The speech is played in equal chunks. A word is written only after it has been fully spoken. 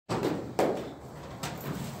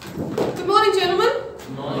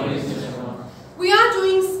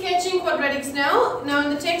quadratics now. Now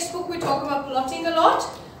in the textbook we talk about plotting a lot.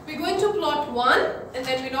 We're going to plot one and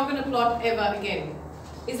then we're not going to plot ever again.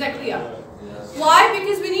 Is that clear? Yes. Why?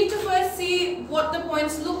 Because we need to first see what the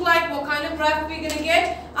points look like, what kind of graph we're going to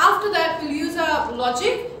get. After that we'll use our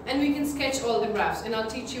logic and we can sketch all the graphs and I'll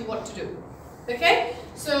teach you what to do. Okay?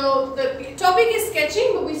 So the topic is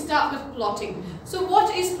sketching, but we start with plotting. So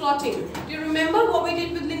what is plotting? Do you remember what we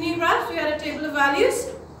did with linear graphs? We had a table of values.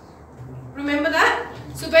 Remember that?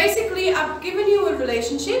 So basically I've given you a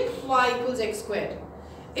relationship, y equals x squared.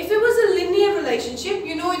 If it was a linear relationship,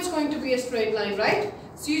 you know it's going to be a straight line, right?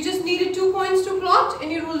 So you just needed 2 points to plot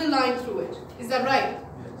and you ruled a line through it. Is that right?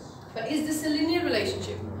 Yes. But is this a linear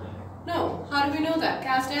relationship? No. How do we know that?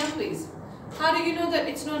 Cast down, please. How do you know that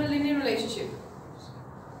it's not a linear relationship?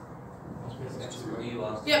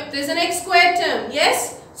 Yep, there's an x squared term.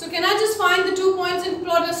 Yes? So can I just find the 2 points and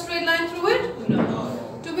plot a straight line through it?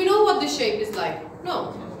 No. Do we know what the shape is like?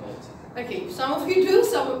 No. Okay, some of you do,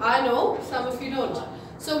 I know, some of you don't.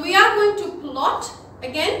 So we are going to plot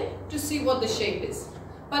again to see what the shape is.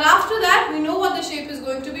 But after that, we know what the shape is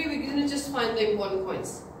going to be. We're going to just find the important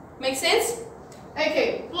points. Make sense?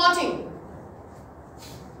 Okay, plotting.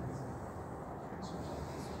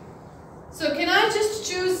 So can I just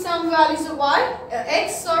choose some values of y?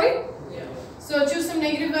 X, sorry? Yeah. So choose some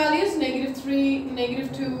negative values. -3,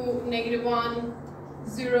 -2, -1,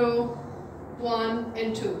 0, 1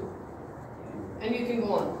 and 2. And you can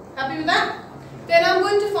go on. Happy with that? Then I'm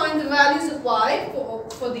going to find the values of y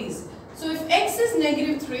for these. So if x is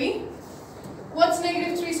 -3, what's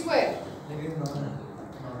 -3 squared? -9.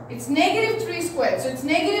 It's -3 squared. So it's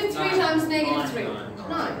 -3 times -3.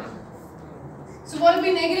 9. So what will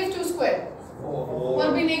be -2 squared? 4. What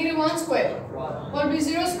will be -1 squared? What will be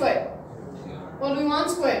 0 squared? What will be 1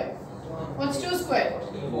 squared? What's 2 squared?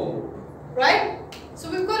 4. Right? So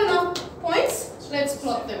we've got enough points. Let's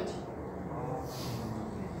plot them.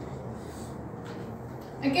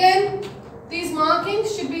 Again, these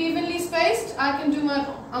markings should be evenly spaced.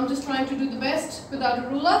 I'm just trying to do the best without a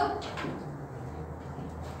ruler.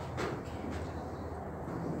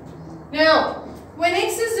 Now, when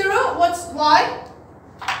x is 0, what's y?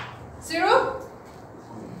 0?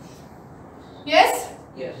 Yes?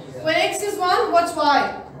 Yes. When x is 1, what's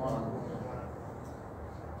y? 1.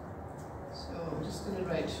 So I'm just going to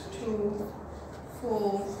write 2,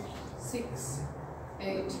 4, 6,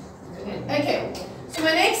 8, 10. Okay. So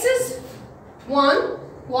when x is 1,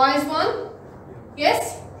 y is 1.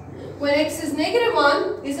 Yes? When x is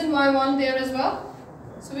 -1, isn't y 1 there as well?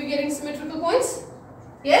 So we're getting symmetrical points.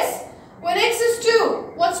 Yes? When x is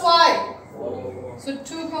 2, what's y? 4. So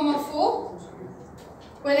 2, 4.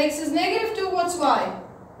 When x is -2, what's y?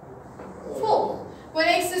 4. When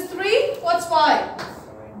x is 3, what's y?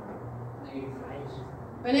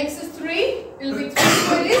 When x is 3, it'll be 3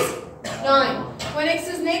 squared is 9. When x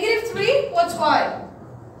is -3, what's y?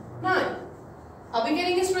 9. Are we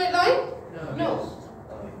getting a straight line? No.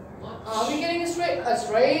 Are we getting a straight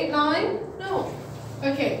line? No.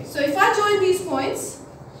 Okay, so if I join these points,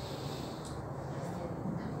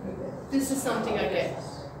 this is something I get.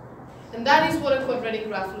 And that is what a quadratic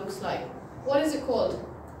graph looks like. What is it called?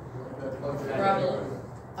 Parabola.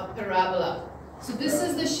 A parabola. So this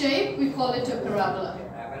is the shape, we call it a parabola.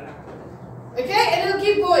 Okay, and it'll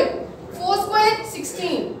keep going. 4 squared,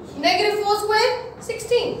 16. -4 squared,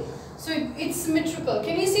 16. So it's symmetrical.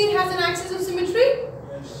 Can you see it has an axis of symmetry?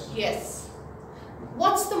 Yes.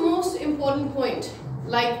 What's the most important point?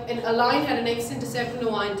 Like a line had an x-intercept and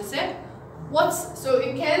a y-intercept. So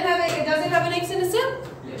it does it have an x-intercept?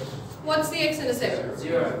 Yes. What's the x-intercept?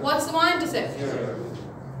 0. What's the y-intercept? 0.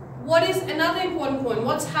 What is another important point?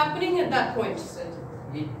 What's happening at that point? It's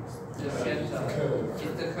the center.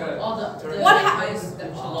 It's the curve. What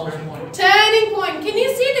point. Turning point. Can you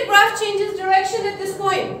see the graph changes direction at this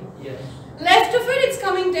point? Yes. Left of it, it's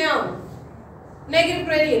coming down. Negative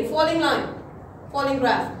gradient, falling line, falling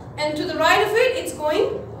graph. And to the right of it, it's going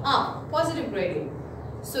up, positive gradient.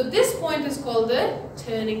 So this point is called the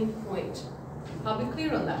turning point. Are we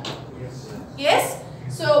clear on that? Yes. Yes?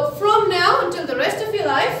 So from now until the rest of your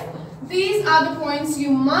life, these are the points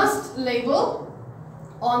you must label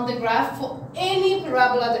on the graph for any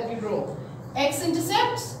parabola that you draw.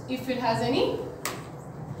 X-intercepts, if it has any,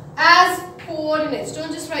 as coordinates.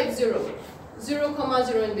 Don't just write 0. 0,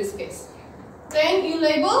 0 in this case. Then you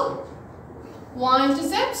label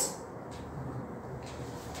y-intercepts,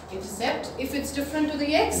 intercept, if it's different to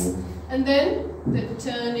the x, and then the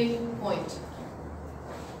turning point.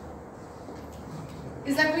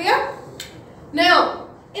 Is that clear? Now,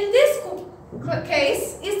 in this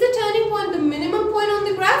case, is the turning point the minimum point on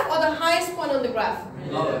the graph or the highest point on the graph?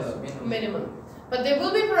 Minimum. Minimum. But there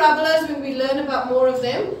will be parabolas when we learn about more of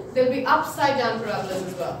them. There will be upside down parabolas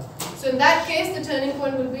as well. So in that case, the turning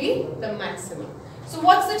point will be the maximum. So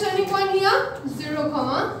what's the turning point here? 0,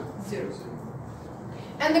 0.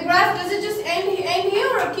 And the graph, does it just end here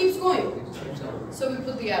or it keeps going? So we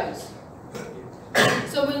put the arrows.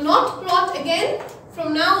 So we'll not plot again.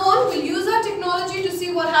 From now on, we'll use our technology to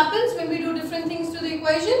see what happens when we do different things to the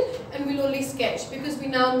equation, and we'll only sketch because we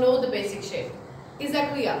now know the basic shape. Is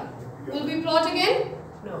that clear? Will we plot again?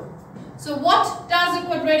 No. So what does a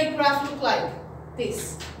quadratic graph look like?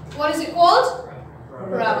 This. What is it called?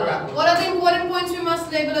 Parabola. What are the important points we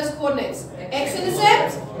must label as coordinates?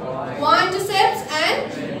 X-intercept, Y-intercept,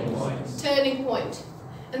 and turning point.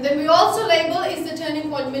 And then we also label is the turning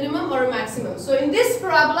point minimum or a maximum. So in this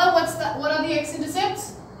parabola, what are the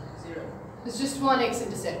x-intercepts? 0. There's just one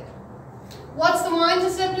x-intercept. What's the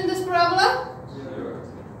y-intercept in this parabola? 0.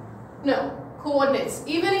 No, coordinates.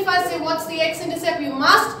 Even if I say what's the x-intercept, you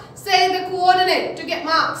must say the coordinate to get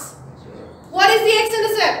marks. What is the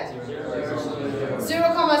x-intercept?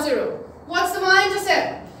 0, 0. What's the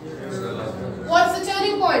y-intercept? What's the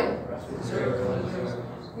turning point?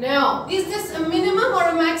 Now, is this a minimum or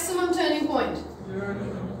a maximum turning point?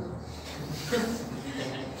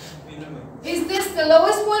 Is this the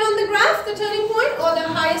lowest point on the graph, the turning point, or the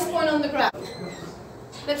highest point on the graph?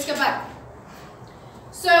 Let's go back.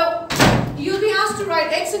 So, you'll be asked to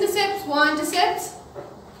write x-intercepts, y-intercepts,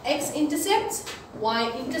 x-intercepts,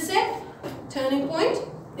 y-intercept, turning point.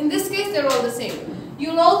 In this case, they're all the same.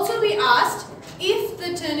 You'll also be asked if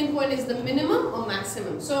the turning point is the minimum or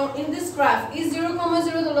maximum. So in this graph, is 0,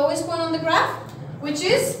 0 the lowest point on the graph? Which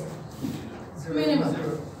is? Minimum.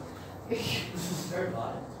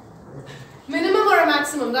 Minimum or a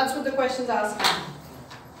maximum? That's what the question's asking.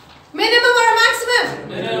 Minimum or a maximum?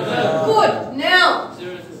 Minimum. Good. Now,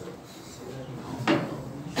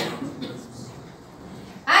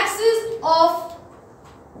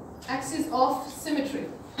 axis of symmetry.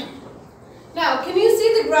 Now, can you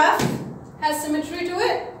see the graph has symmetry to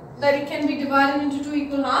it? That it can be divided into two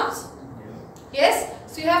equal halves? Yes?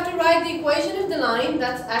 So you have to write the equation of the line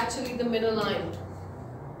that's actually the middle line.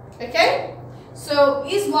 Okay? So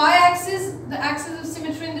is y-axis the axis of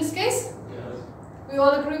symmetry in this case? Yes. We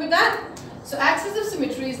all agree with that? So axis of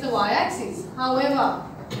symmetry is the y-axis. However,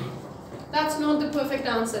 that's not the perfect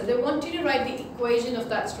answer. They want you to write the equation of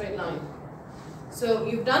that straight line. So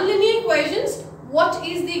you've done linear equations. What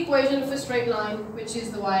is the equation of a straight line, which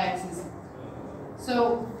is the y-axis?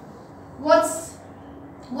 So what's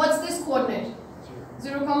this coordinate?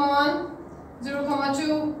 0, 1, 0,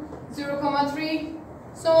 2, 0, 3,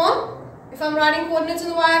 so on. If I'm writing coordinates on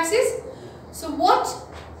the y-axis. So what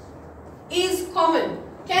is common?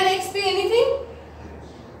 Can x be anything?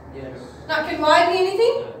 Yes. Now can y be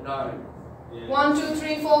anything? No. 1, 2,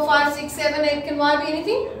 3, 4, 5, 6, 7, 8. Can y be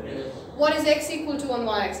anything? Yes. What is x equal to on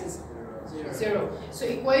y-axis? 0. So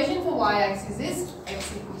equation for y-axis is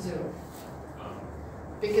x equals 0.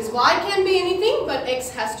 Because y can be anything, but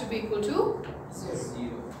x has to be equal to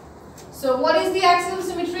 0. So what is the axial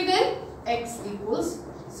symmetry then? X equals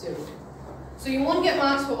 0. So you won't get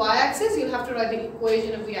marks for y-axis, you'll have to write the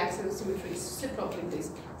equation of the axial symmetry. Sit properly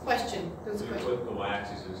please. Question. There was a question. The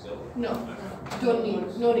y-axis is still? No. Don't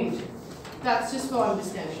need. No need. That's just for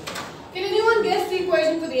understanding. Can anyone guess the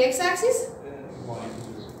equation for the x-axis?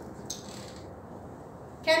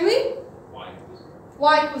 Can we?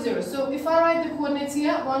 Y equals 0. So if I write the coordinates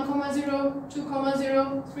here, 1, 0, 2,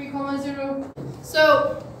 0, 3, 0.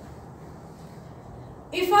 So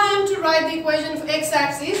if I am to write the equation for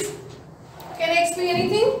x-axis, can x be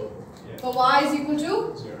anything? For y is equal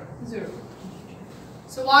to? 0.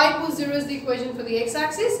 So y equals 0 is the equation for the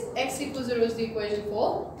x-axis, x equals 0 is the equation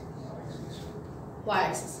for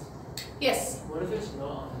y-axis. Yes? What if it's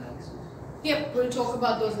not on axis? Yep, we'll talk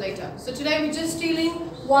about those later. So today we're just dealing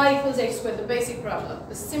y equals x squared, the basic parabola,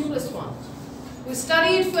 the simplest one. We'll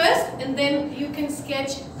study it first and then you can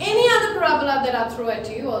sketch any other parabola that I throw at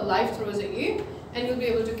you or life throws at you and you'll be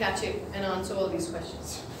able to catch it and answer all these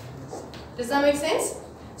questions. Does that make sense?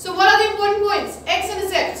 So what are the important points?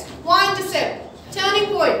 X-intercept, y-intercept, turning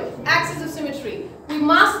point, axis of symmetry. We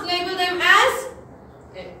must label them as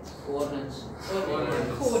Coordinates.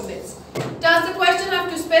 coordinates. Does the question have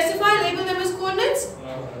to specify, label them as coordinates?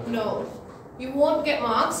 No. You won't get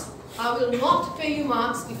marks. I will not pay you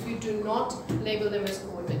marks if you do not label them as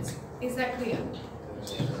coordinates. Is that clear?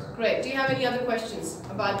 Great. Do you have any other questions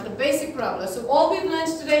about the basic parabola? So all we've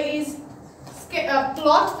learned today is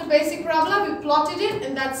plot the basic parabola. We plotted it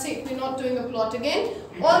and that's it. We're not doing a plot again.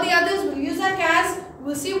 All the others, we'll use our CAS.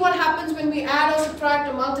 We'll see what happens when we add or subtract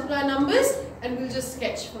or multiply numbers and we'll just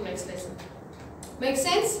sketch for next lesson. Make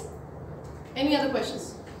sense? Any other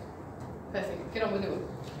questions? Perfect. Get on with it.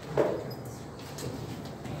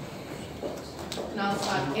 And I'll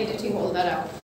start editing all that out.